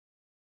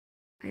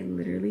I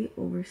literally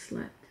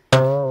overslept.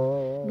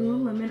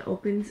 Lululemon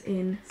opens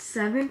in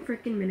 7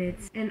 freaking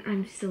minutes and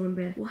I'm still in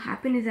bed. What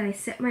happened is that I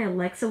set my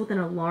Alexa with an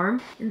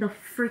alarm and the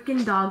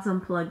freaking dogs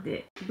unplugged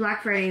it.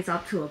 Black Friday is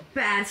off to a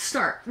bad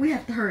start. We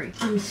have to hurry.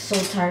 I'm so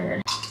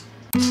tired.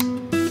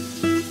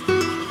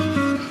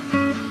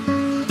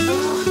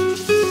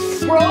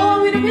 Bro,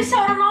 I'm gonna miss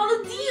out on all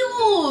the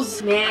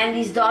deals. Man,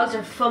 these dogs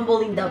are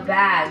fumbling the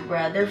bag,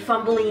 bro. They're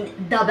fumbling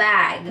the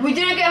bag. We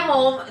didn't get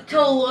home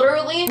till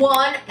literally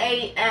 1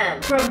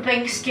 a.m. from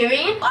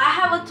Thanksgiving. I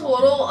have a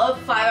total of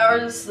 5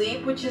 hours of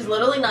sleep, which is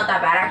literally not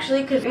that bad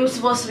actually, because it was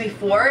supposed to be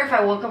 4 if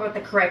I woke up at the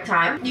correct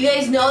time. You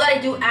guys know that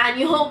I do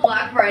annual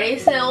Black Friday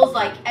sales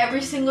like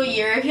every single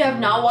year. If you have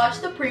not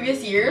watched the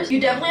previous years, you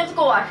definitely have to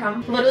go watch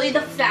them. Literally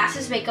the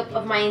fastest makeup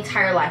of my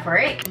entire life, all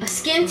right? A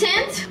skin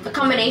tint, a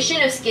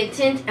combination of skin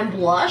tint and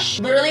blush,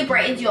 literally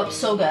brightens you up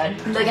so good.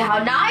 Look at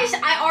how nice.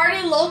 I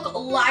already look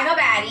like a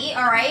baddie,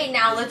 all right?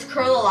 Now let's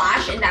curl the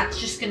lash and that's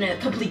just gonna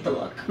complete the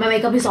look. My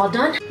makeup is all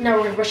done. Now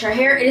we're gonna brush our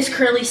hair. It is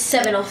currently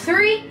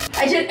 7:03.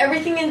 I did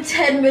everything in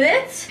 10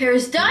 minutes. Hair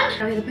is done.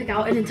 I'm gonna pick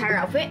out an entire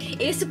outfit.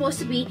 It is supposed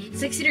to be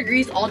 60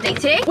 degrees all day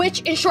today,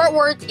 which in short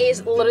words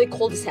is literally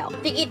cold as hell.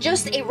 Thinking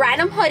just a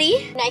random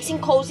hoodie, nice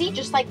and cozy,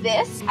 just like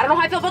this. I don't know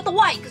how I feel about the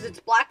white because it's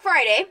Black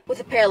Friday, with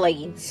a pair of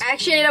leggings. I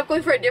actually ended up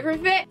going for a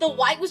different fit. The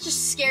white was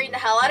just scaring the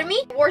hell out of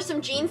me. I wore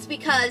some jeans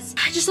because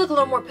I just look a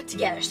little more put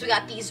together. So we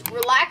got these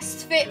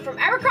relaxed fit from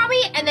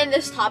Abercrombie, and then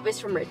this top is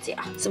from Ritzia.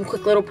 Some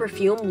quick little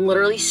perfume,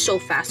 literally so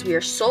fast. We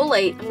are so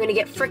late. I'm gonna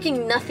get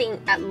freaking nothing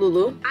at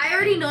Lulu. I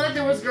already know that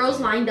there was girls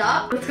lined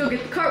up. Let's go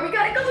get the car. We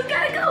gotta go, we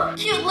gotta go.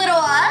 Cute little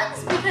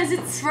Uggs because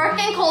it's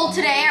freaking cold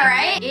today, all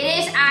right?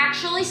 It is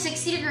actually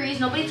 60 degrees.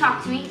 Nobody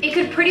talk to me. It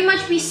could pretty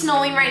much be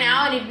snowing right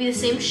now and it'd be the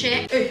same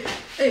shit.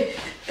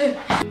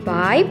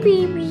 Bye,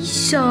 baby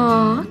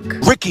sock.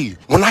 Ricky,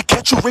 when I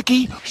catch you,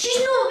 Ricky. She's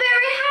not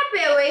very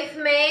happy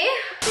with me.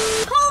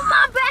 Hold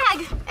my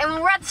bag. And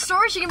when we're at the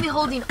store, she's gonna be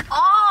holding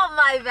all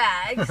my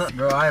bags.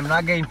 Bro, I am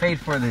not getting paid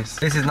for this.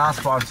 This is not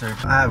sponsored.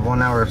 I have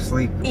 1 hour of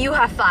sleep. You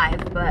have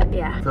 5, but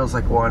yeah. Feels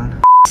like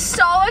 1.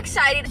 So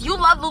excited. You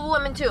love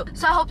Lululemon too.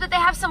 So I hope that they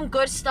have some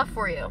good stuff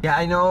for you. Yeah,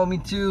 I know, me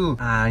too.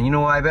 You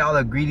know what? I bet all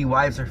the greedy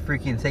wives are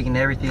freaking taking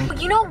everything.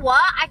 You know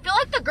what? I feel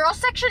like the girls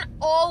section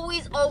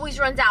always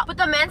runs out. But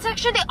the men's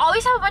section, they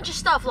always have a bunch of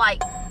stuff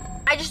like,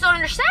 I just don't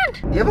understand.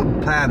 Do you have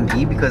a plan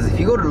B? Because if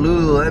you go to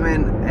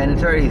Lululemon and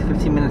it's already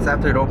 15 minutes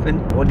after it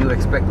opened, what do you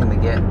expect them to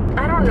get?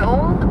 I don't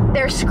know.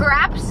 They're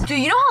scraps. Dude,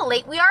 you know how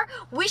late we are?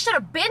 We should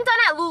have been done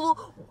at Lulu,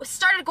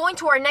 started going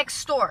to our next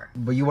store.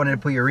 But you wanted to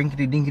put your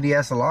rinkety-dinkety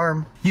ass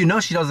alarm. You know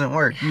she doesn't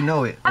work. You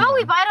know it. How about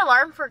we buy an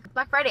alarm for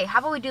Black Friday? How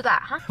about we do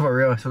that, huh? For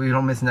real, so we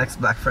don't miss next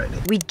Black Friday.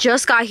 We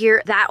just got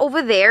here. That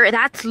over there,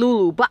 that's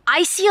Lulu. But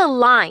I see a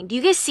line. Do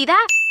you guys see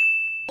that?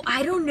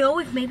 I don't know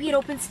if maybe it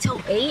opens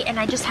till 8 and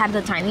I just had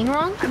the timing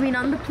wrong. I mean,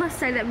 on the plus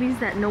side, that means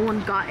that no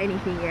one got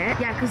anything yet.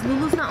 Yeah, because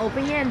Lulu's not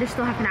open yet and there's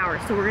still half an hour.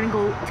 So we're gonna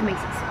go to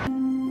Macy's.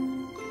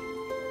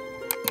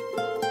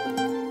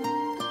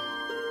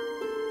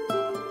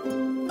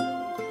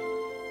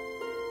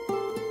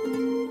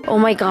 Oh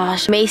my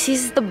gosh,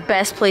 Macy's is the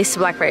best place to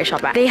Black Friday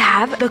shop at. They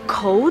have the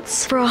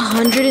coats for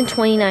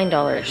 $129.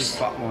 I just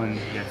bought one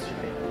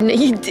yesterday. No,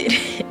 you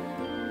didn't.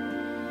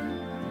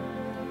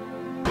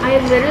 I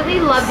literally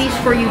love these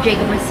For You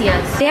Jacob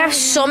Macias. They have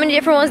so many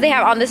different ones. They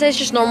have on this side it's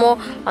just normal,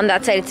 on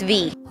that side it's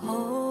V.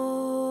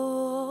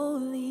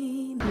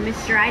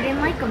 Mister, I didn't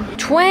like them.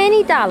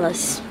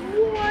 $20.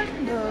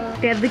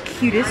 They have the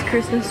cutest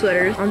Christmas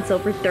sweaters on sale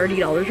for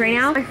 $30 right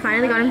now. I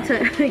finally got him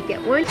to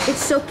get one.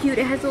 It's so cute.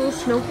 It has little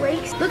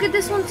snowflakes. Look at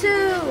this one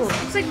too.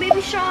 Looks like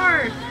Baby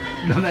Shark.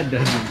 No, that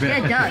doesn't. Yeah,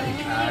 it does.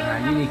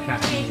 Nah, you need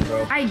caffeine,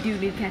 bro. I do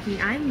need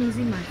caffeine. I'm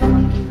losing my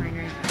fucking mind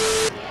right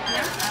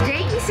now.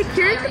 Jakey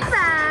secured the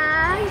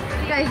bag.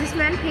 Guys, this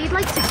man paid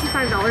like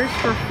 $65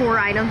 for 4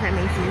 items at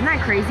Macy's. Isn't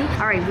that crazy?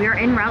 All right, we are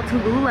en route to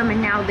Lululemon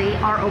now. They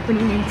are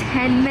opening in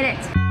 10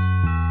 minutes.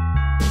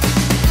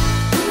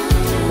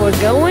 We're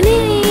going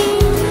in.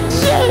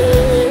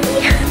 Yay!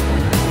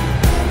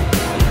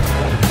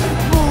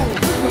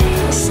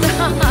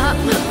 Stop.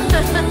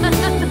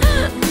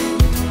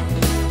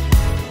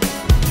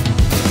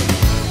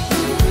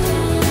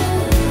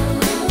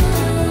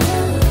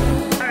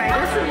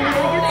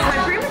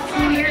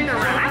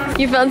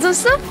 You found some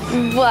stuff?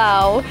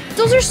 Wow.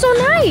 Those are so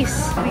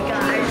nice. We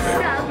got our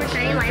stuff. We're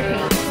shiny light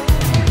pink.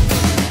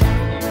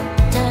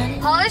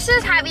 Polish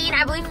is having,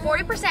 I believe,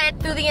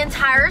 40% through the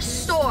entire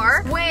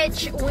store,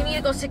 which we need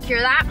to go secure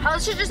that.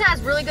 Polish just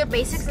has really good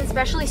basics, and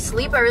especially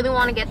sleep. I really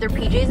want to get their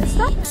PJs and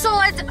stuff. So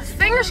let's,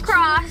 fingers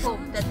crossed, hope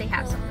that they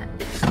have something.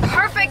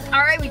 Perfect. All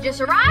right, we just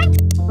arrived.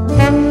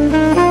 But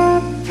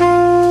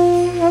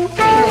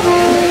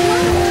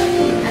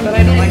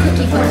I don't like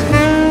cookie first.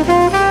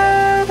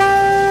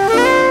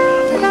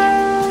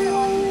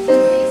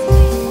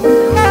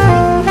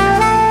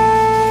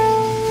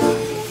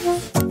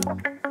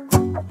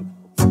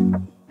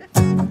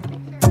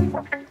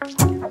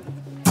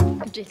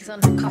 Jake's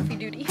on coffee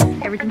duty.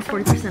 Everything's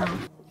 40% off.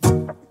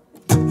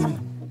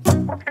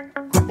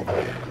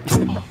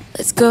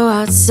 Let's go. go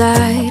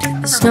outside.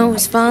 The snow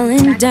is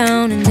falling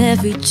down and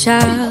every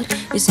child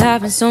is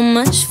having so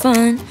much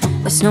fun.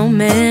 The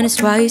snowman is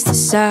twice the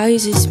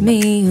size as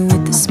me,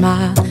 with a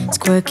smile as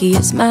quirky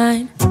as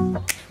mine.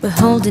 We're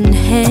holding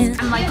hands.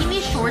 I'm liking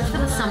these shorts for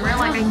the summer.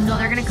 Like, I know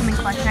they're gonna come in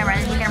clutch and I'd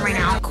rather get them right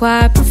now.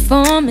 Quiet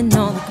performing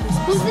all the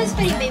Who's this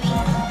pretty baby?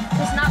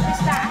 It's not this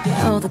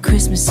fast. all the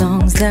Christmas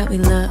songs that we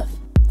love.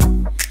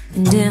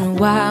 And in a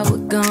while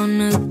we're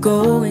gonna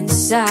go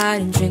inside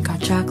and drink our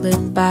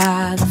chocolate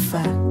by the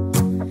fire.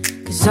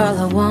 Cause all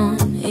I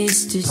want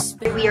is to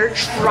We are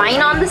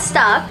trying on the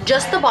stuff,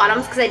 just the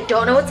bottoms, because I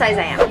don't know what size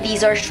I am.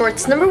 These are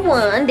shorts number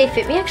 1. They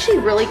fit me actually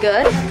really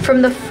good.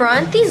 From the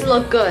front, these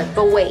look good,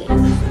 but wait.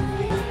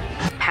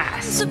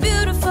 Pass. so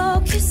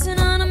beautiful, kissing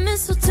on a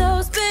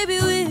mistletoe, baby,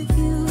 with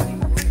you.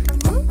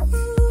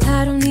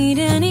 I don't need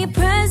any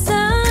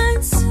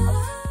presents.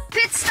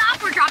 Pit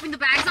stop, we're dropping the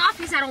bags off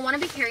because I don't want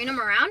to be carrying them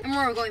around. And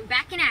we're going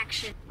back in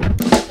action.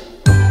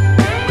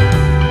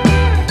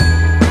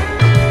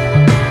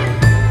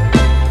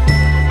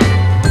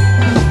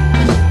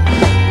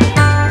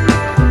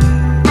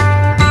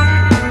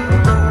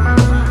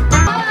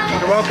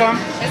 You're welcome.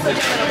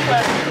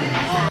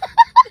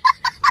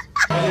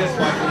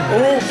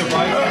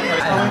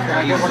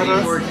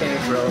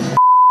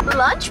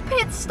 Lunch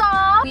pit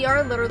stop. We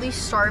are literally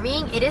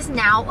starving. It is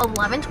now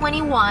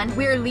 11:21.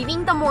 We are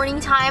leaving the morning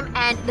time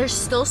and there's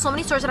still so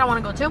many stores that I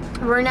want to go to.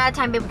 We're running out of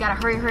time, babe. We gotta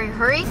hurry, hurry,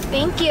 hurry.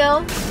 Thank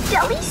you.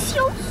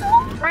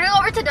 Delicioso. We're gonna go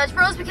over to Dutch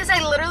Bros because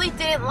I literally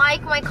didn't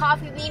like my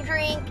coffee bean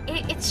drink.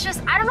 It's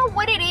just, I don't know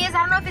what it is. I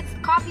don't know if it's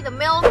coffee, the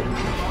milk.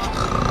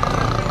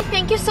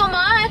 Thank you so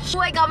much. Oh,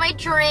 I got my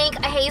drink,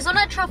 a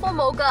hazelnut truffle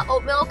mocha,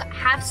 oat milk,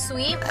 half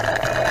sweet.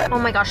 Oh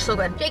my gosh, so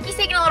good. Jakey's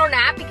taking a little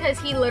nap because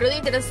he literally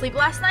didn't sleep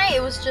last night.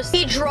 It was just,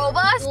 he drove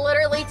us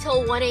literally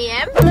till 1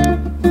 a.m.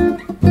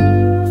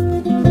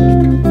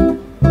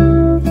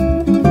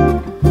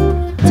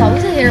 It's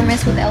always a hit or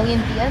miss with Ellie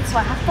and Thea, so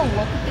I have to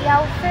look at the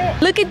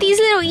outfit. Look at these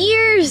little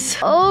ears.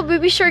 Oh,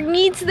 baby shark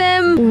needs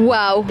them.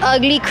 Wow.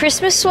 Ugly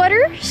Christmas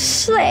sweater,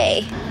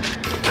 slay.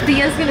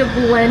 Thea's gonna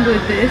blend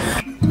with this.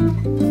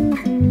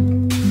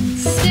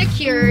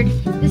 Secured.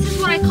 This is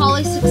what I call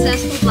a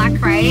successful Black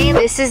Friday.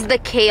 This is the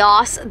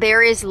chaos.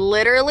 There is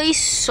literally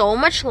so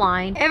much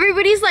line.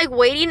 Everybody's like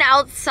waiting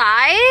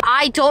outside.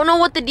 I don't know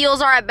what the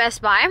deals are at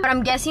Best Buy, but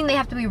I'm guessing they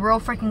have to be real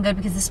freaking good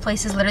because this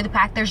place is literally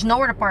packed. There's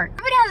nowhere to park.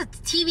 Everybody has a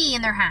TV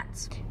in their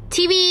hands.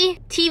 TV,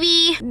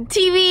 TV,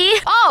 TV.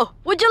 Oh,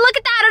 would you look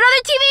at that?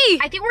 Another TV.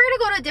 I think we're gonna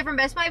go to a different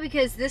Best Buy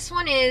because this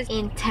one is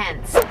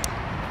intense.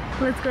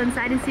 Let's go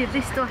inside and see if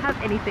they still have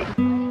anything.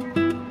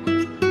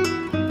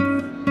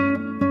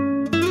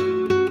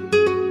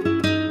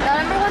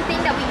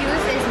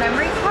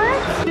 Memory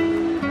cards.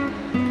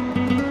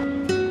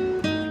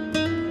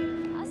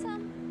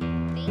 Awesome.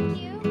 Thank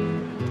you.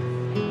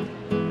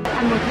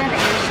 I'm looking at the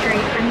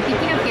illustrate. I'm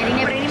thinking of getting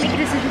it, but I didn't make a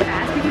decision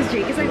fast because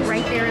Jake is like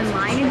right there in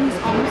line and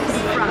he's almost to the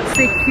front.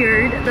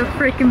 Secured the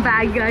freaking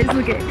bag, guys.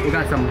 Look at it. We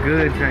got some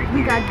goods right here.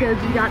 We got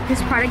goods. We got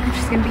this product, which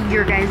is gonna be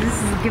your guys'.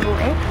 This is a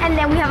giveaway. And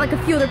then we have like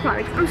a few other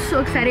products. I'm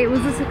so excited. It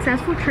was a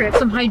successful trip.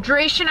 Some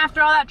hydration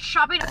after all that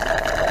shopping.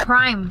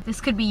 Prime.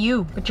 This could be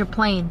you, but you're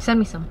plain. Send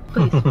me some,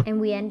 please. And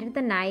we ended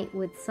the night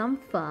with some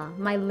pho,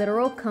 my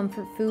literal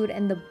comfort food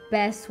and the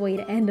best way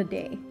to end a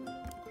day.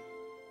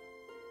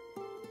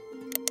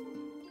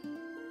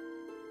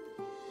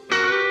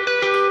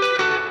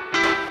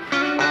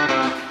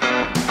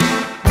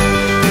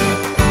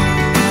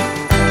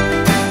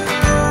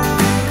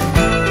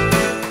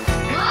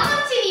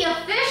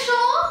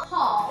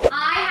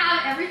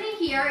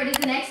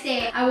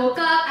 I woke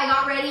up, I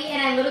got ready,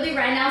 and I literally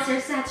ran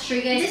downstairs to have to show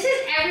you guys. This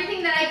is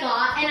everything that I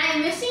got, and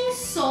I'm missing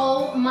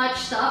so much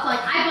stuff. Like,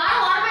 I bought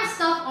a lot of my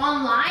stuff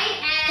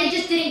online, and it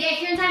just didn't get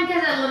here in time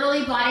because I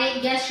literally bought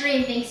it yesterday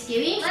in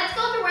Thanksgiving. Let's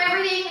go through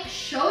everything,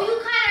 show you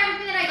kind of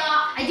everything that I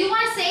got. I do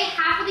want to say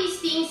half of these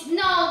things,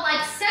 no,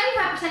 like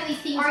 75% of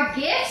these things are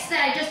gifts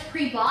that I just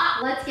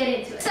pre-bought. Let's get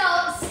into it. So,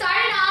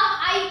 starting off,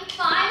 I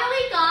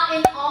finally got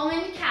an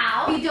almond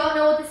cow. If you don't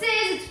know what this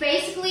is, it's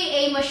basically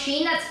a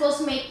machine that's supposed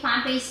to make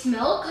plant-based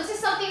milk. This is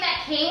something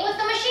that came with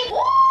the machine.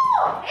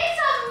 Ooh, it's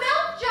a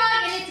milk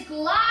jug and it's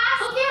glass.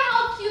 Look at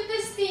how cute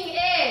this thing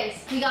is.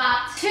 We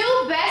got 2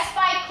 Best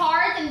Buy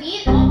cards and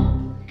these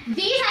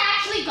I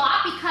actually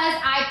got because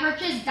I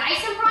purchased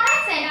Dyson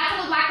products, and that's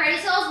what the Black Friday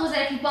sales was,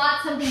 that if you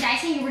bought something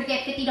Dyson, you would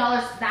get $50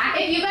 back.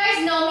 If you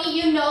guys know me,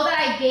 you know that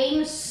I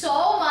game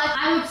so much.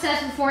 I'm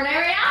obsessed with Fortnite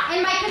right now,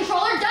 and my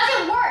controller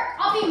doesn't work.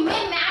 I'll be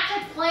mid-match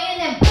and playing,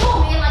 and then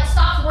boom, it like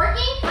stops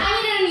working. I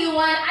needed a new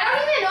one. I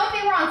don't even know if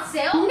they were on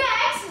sale.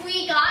 Next,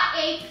 we got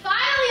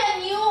finally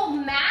a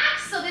new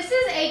Max. So this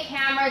is a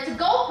camera, it's a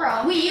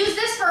GoPro. We use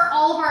this for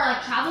all of our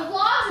like travel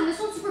vlogs, and this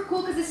one's super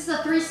cool because this is a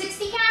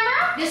 360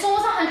 camera. This one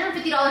was $150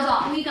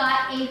 off. We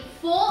got a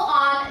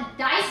full-on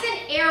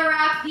Dyson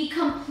Airwrap, the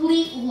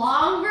complete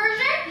long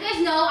version. You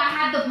guys know I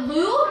have the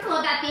blue. I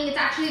love that thing. It's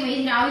actually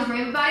amazing. I always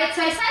rave about it.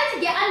 So I decided to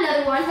get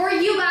another one for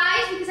you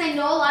guys because I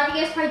know a lot of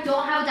you guys probably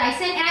don't have a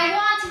Dyson, and I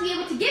want to be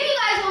able to give you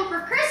guys one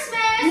for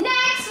Christmas.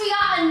 Next, we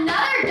got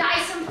another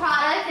Dyson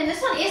product, and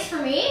this one is for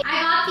me.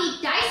 I got the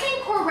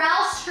Dyson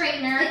Corel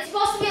straightener. It's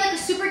supposed to be like a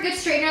super good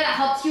straightener that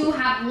helps you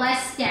have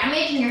less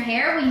damage in your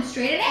hair when you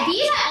straighten it.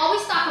 These I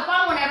always stock up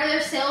on whenever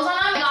there's sales on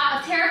them. I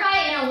got a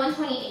terabyte and a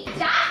 128.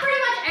 That's pretty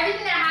much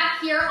everything that I have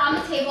here on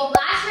the table.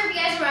 Last year, if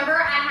you guys remember,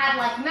 I had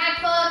like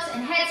MacBooks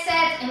and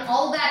headsets and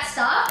all of that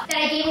stuff that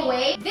I gave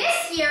away.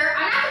 This year,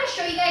 I'm not gonna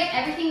show you guys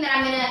everything that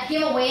I'm gonna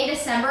give away in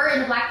December in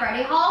the Black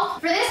Friday haul.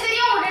 For this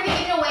video, we're gonna be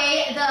giving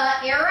away the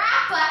air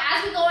wrap, but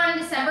as we go on in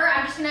December,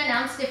 I'm just gonna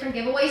announce different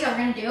giveaways that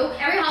we're gonna do.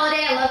 Every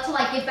holiday, I love to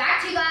like give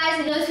back to you guys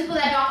and those people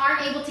that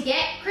aren't able to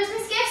get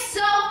Christmas gifts.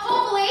 So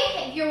hopefully,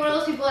 if you're one of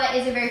those people that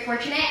isn't very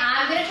fortunate,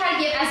 I'm gonna try to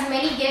give as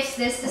many gifts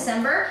this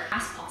December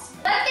as possible.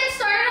 Let's get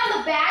started on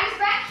the bags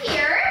back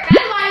here.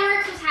 Bath & Body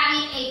Works was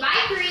having a buy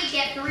 3,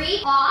 get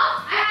 3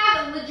 off. I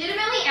have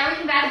legitimately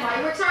everything Bath &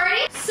 Body Works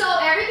already, so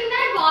everything that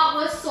I bought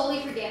was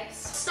solely for gifts.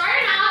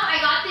 Starting off,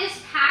 I got this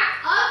pack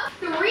of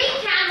 3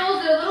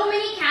 candles. They're little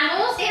mini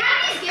candles. They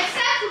have these gift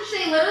sets, which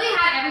they literally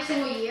have every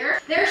single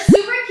year. They're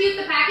super cute.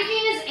 The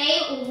packaging is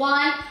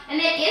A1, and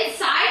then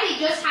inside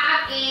they just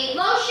have a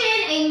lotion,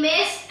 a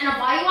mist, and a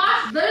body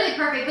wash. Literally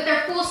perfect, but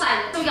they're full size.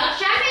 So we got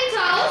champagne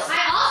toast.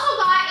 I also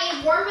got a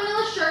warm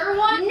vanilla sugar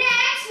one.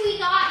 Next, we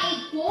got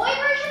a boy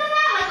version of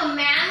that, like a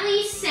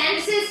manly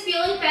scent. This is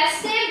feeling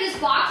festive. This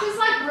box is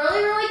like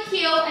really, really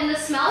cute, and the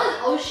smell is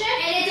ocean,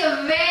 and it's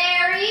a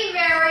very,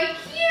 very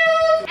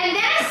cute. And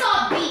then I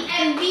saw these,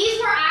 and these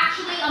were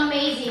actually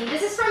amazing.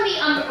 This is from the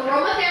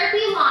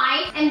aromatherapy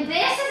line, and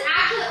this is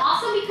actually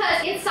awesome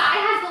because inside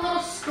has the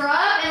little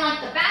scrub and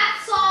like the bath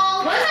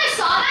salt. Once I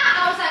saw that,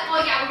 I was like, oh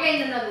yeah, we're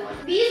getting another one.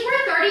 These were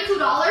 $32.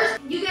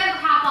 You get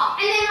half off.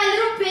 And then my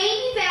little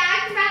baby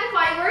bag from Bath &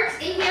 Body Works.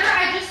 In here,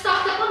 I just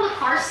stocked up on the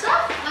car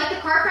stuff, like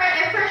the car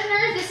air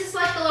fresheners. This is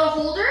like the little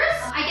holders.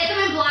 I get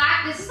them in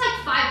black. This is like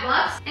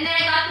 $5. And then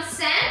I got the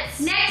scents.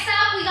 Next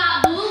up, we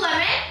got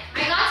Lululemon.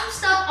 I got some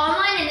stuff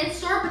online and in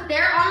store, but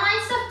their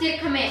online stuff did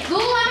come in.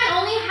 Lululemon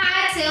only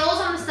had sales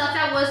on the stuff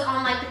that was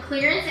on like the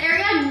clearance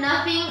area,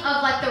 nothing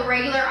of like the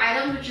regular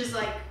items, which is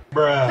like,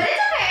 bruh. But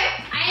it's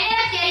okay. I ended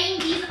up getting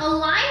these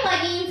Align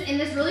leggings in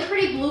this really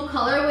pretty blue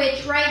color,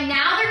 which right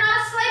now they're not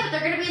a sleigh, but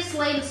they're gonna be a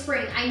sleigh in the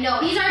spring. I know.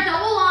 These are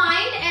double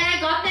lined, and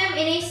I got them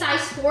in a size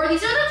 4.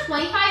 These are the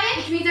 25-inch,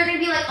 which means they're gonna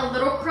be like a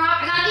little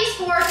crop. I got these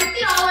for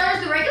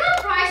 $50. The regular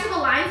price of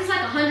Aligns is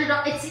like $100.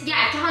 It's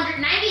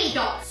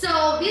 $198.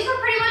 So these were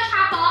pretty much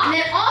half off. And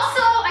then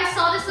also I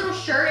saw this little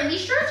shirt, and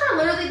these shirts are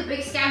literally the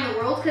biggest scam in the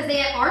world because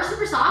they are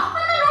super soft.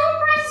 But the normal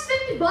price is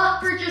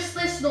 $50 for just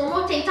this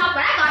normal tank top,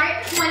 but I got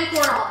it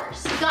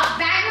 $24. Got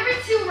bag number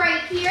 2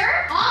 right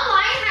here.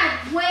 Online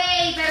had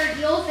way better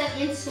deals than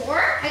in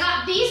store. I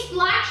got these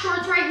black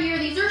shorts right here.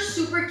 These are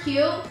super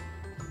cute.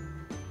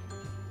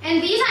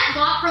 And these I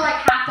got for like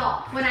half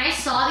off. When I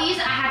saw these,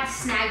 I had to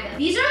snag them.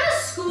 These are the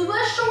scuba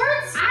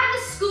shorts. I have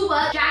the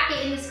scuba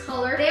jacket in this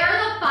color. They are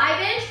the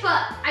 5-inch,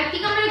 but I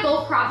think I'm gonna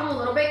go crop them a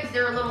little bit because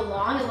they're a little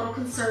long, a little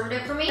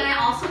conservative for me. And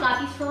I also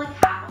got these for like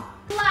half off.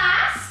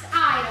 Last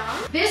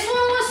item. This one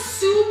was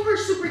super,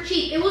 super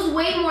cheap. It was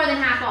way more than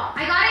half off.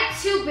 I got it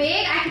too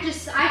big. I could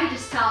just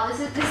tell this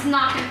is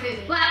not gonna fit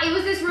me. But it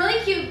was this really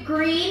cute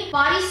green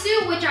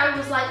bodysuit, which I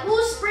was like,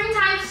 ooh,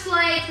 springtime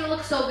sleigh. It's gonna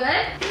look so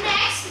good.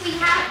 Next, we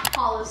have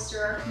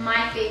Hollister,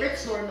 my favorite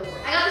store in the world.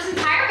 I got this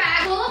entire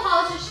bag full of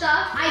Hollister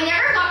stuff. I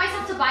never got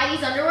myself to buy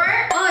these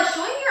underwear. Oh, is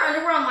showing your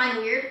underwear online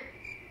weird?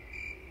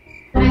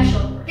 I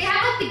showed them. They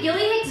have like the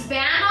Gilly Hicks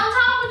band on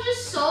top, which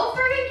is so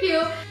freaking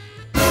cute.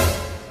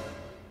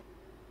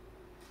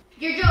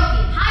 You're joking.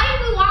 How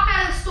did we walk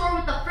out of the store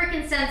with the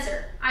freaking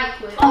sensor? I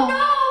quit. Oh no, now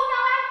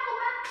I have to go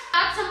back.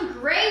 Got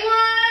some gray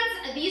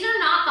ones. These are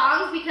not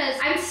thongs because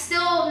I'm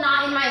still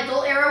not in my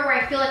adult era where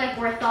I feel like I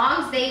wear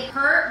thongs. They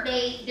hurt,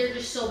 they're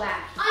just so bad.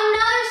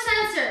 Another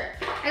sensor.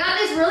 I got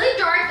this really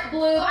dark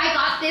blue. I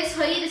got this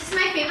hoodie. This is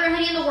my favorite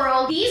hoodie in the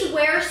world. These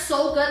wear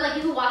so good. Like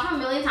you can watch them a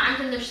million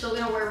times and they're still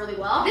gonna wear really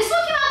well. This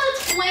one came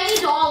out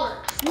to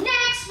 $20.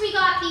 Next, we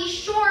got these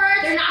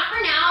shorts. They're not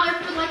for now,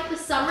 they're for like the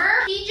summer.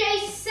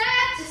 PJ set.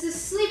 This is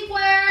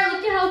sleepwear.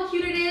 Look at how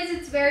cute it is.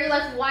 It's very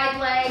like wide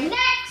leg.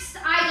 Next,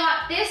 I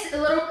got this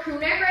little crew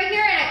neck right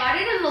here, and I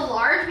got it in the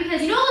large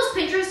because you know those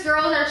Pinterest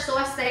girls that are so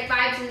aesthetic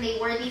vibes and they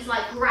wear these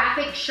like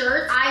graphic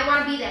shirts? I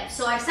want to be them.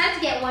 So I decided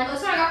to get one.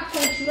 This one I got for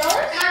 $22.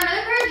 I got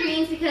another pair of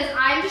jeans because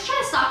I'm just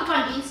trying to stock up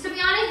on jeans, to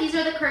be honest. These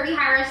are the curvy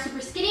high-rise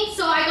super skinny.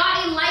 So I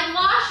got a light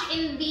wash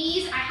in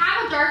these. I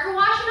have a darker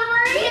wash in them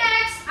already.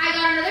 Next, I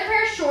got another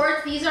pair of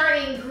shorts. These are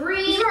in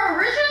green. These were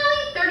originally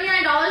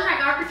 $39. I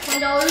got it for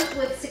 $20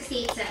 with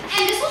 68 cents.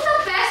 And this was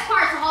the best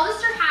part. So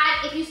Hollister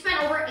had, if you spend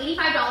over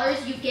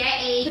 $85, you get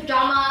a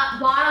pajama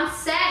bottom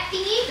set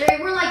thingy.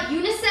 They were like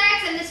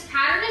unisex, and this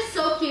pattern is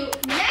so cute.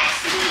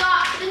 Next, we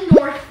got the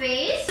North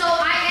Face. So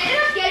I ended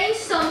up getting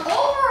some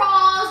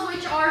overalls,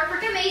 which are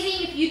freaking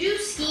amazing if you do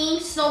skiing,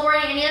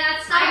 snowboarding, any of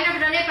that stuff. I've never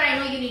done it, but I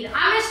know you need it.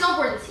 I'm gonna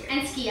snowboard this year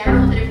and ski. I don't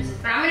know what the difference is,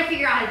 but I'm gonna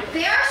figure out how to do it.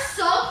 They are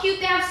so cute.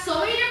 They have so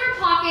many different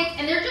pockets,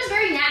 and they're just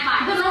very nat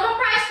vibes. The normal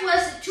price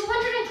was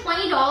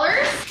 $220,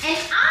 and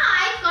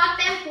I got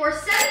them for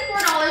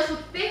 $74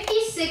 with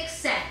 56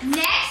 cents.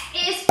 Next,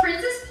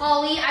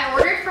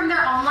 from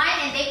their online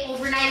and they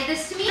overnighted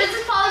this to me.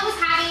 Princess Polly was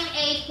having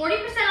a 40%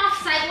 off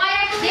site-wide,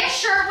 I believe. This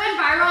shirt went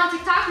viral on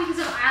TikTok because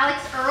of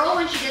Alex Earl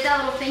when she did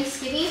that little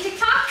Thanksgiving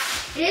TikTok.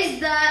 It is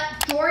the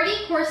Jordy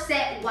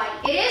corset white.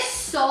 It is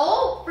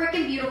so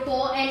freaking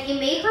beautiful and it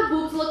made her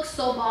boobs look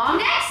so bomb.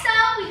 Next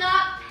up, we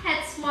got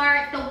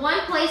PetSmart, the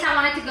one place I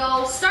wanted to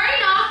go.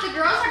 Starting off, the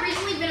girls have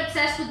recently been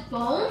obsessed with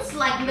bones.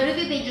 Like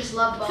literally, they just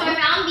love bones. So I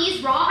found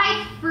these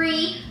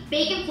rawhide-free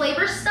bacon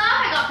flavor stuff.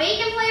 I got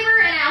bacon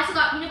flavor and I also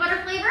got peanut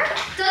butter flavor.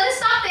 Doesn't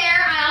stop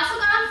there. I also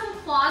got some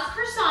Claus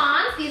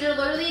croissants. These are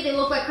literally, they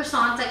look like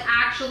croissants, like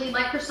actually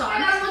like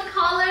croissants. I got a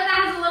collar that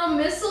has a little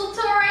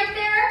mistletoe right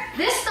there.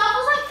 This stuff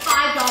was like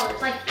 $5.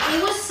 Like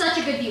it was such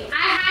a good deal.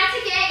 I had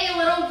to get a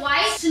little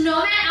white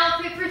snowman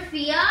outfit for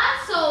Thea.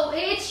 So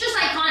it's just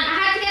iconic. I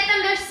had to get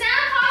them their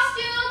Santa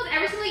costumes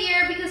every single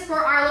year because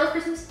for our little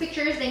Christmas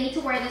pictures, they need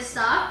to wear this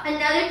stuff.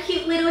 Another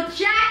cute little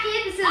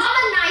jacket. This is on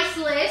the nice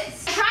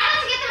list. I try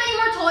not to get them any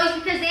more toys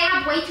because they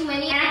have way too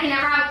many and I can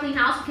never have a clean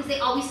house because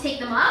they always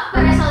take them up.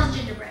 But I saw this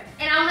gingerbread.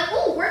 And I was like,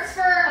 oh, works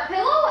for a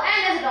pillow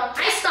and as a dog.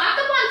 I stocked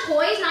up on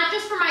toys, not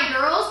just for my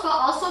girls, but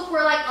also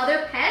for like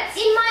other pets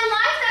in my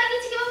life that I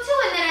need to give them to.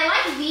 And then I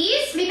like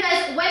these because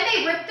when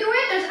they rip through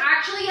it, there's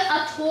actually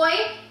a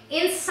toy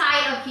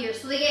inside of here.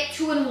 So they get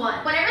 2 in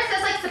 1. Whenever it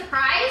says like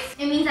surprise,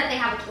 it means that they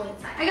have a toy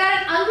inside. I got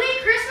an ugly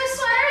Christmas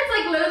sweater. It's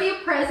like literally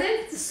a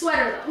present. It's a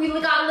sweater though. We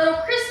got little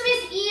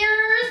Christmas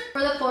ears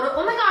for the photo.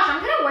 Oh my gosh,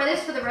 I'm gonna wear this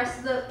for the rest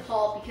of the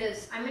haul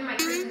because I'm in my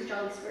Christmas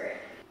jolly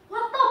spirit.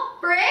 What the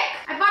frick?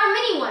 I bought a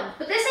mini one,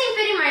 but this ain't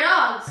fitting my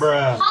dogs.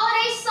 Bruh.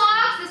 Holiday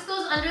socks. This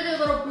goes under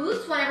their little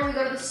boots whenever we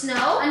go to the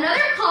snow.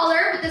 Another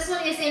color, but this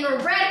one is in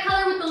a red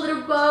color with a little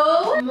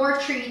bow. More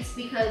treats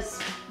because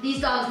these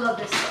dogs love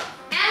this stuff.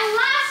 And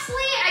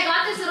lastly, I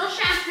got this little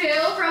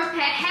shampoo from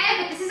Pet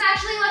Head, but this is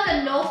actually like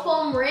a no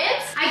foam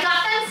rinse. I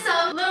got them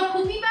some little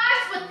poopy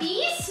bags, but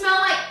these smell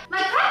like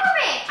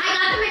peppermint. I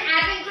got them an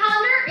advent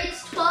calendar.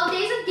 It's 12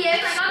 days of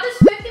gifts. I got this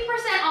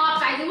 50%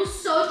 off, guys. It was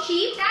so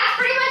cheap. That's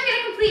pretty much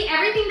gonna complete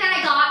everything that I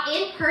got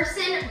in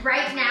person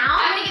right now.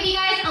 I'm gonna give you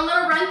guys a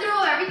little run through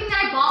of everything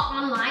that I bought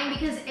online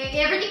because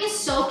everything is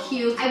so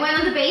cute. I went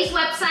on the Base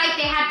website.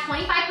 They had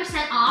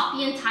 25% off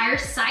the entire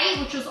site,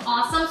 which was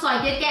awesome. So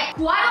I did get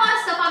quite a lot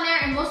of stuff on there,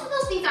 and most of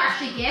those things are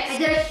actually gifts. I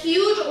did a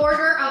huge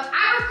order of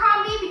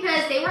Abercrombie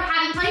because they were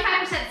having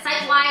 25%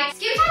 site-wide.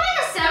 Skims had like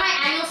a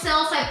semi-annual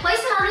sale, so I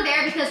placed an order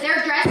there because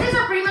their dresses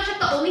are pretty much like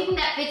the only thing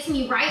that fits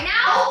me right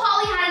now. Oh,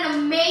 Polly had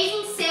an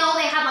amazing sale.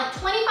 They had like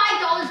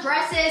 $25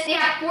 dresses. They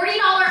had $40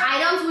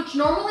 items, which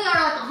normally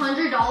are like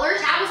 $100.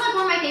 That was like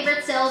one of my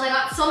favorite sales. I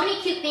got so many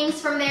cute things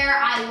from there.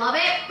 I love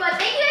it. But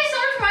thank you guys so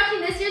much for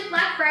watching this year's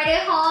Black Friday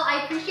haul.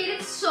 I appreciate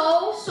it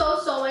so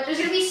much. There's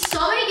gonna be so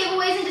many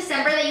giveaways in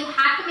December that you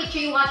have to make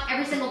sure you watch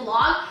every single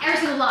vlog. Every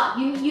single vlog.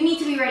 You need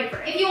to be ready for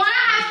it. If you wanna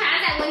have a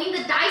chance at winning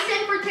the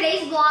Dyson for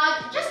today's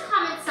vlog, just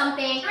comment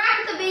something.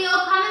 Interact with the video,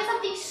 comment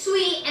something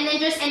sweet, and then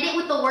just end it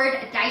with the word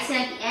Dyson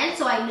at the end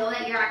so I know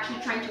that you're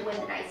actually trying to win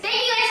the Dyson. Thank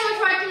you guys so much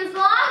for watching this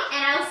vlog,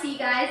 and I will see you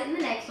guys in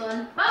the next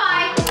one.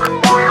 Bye-bye!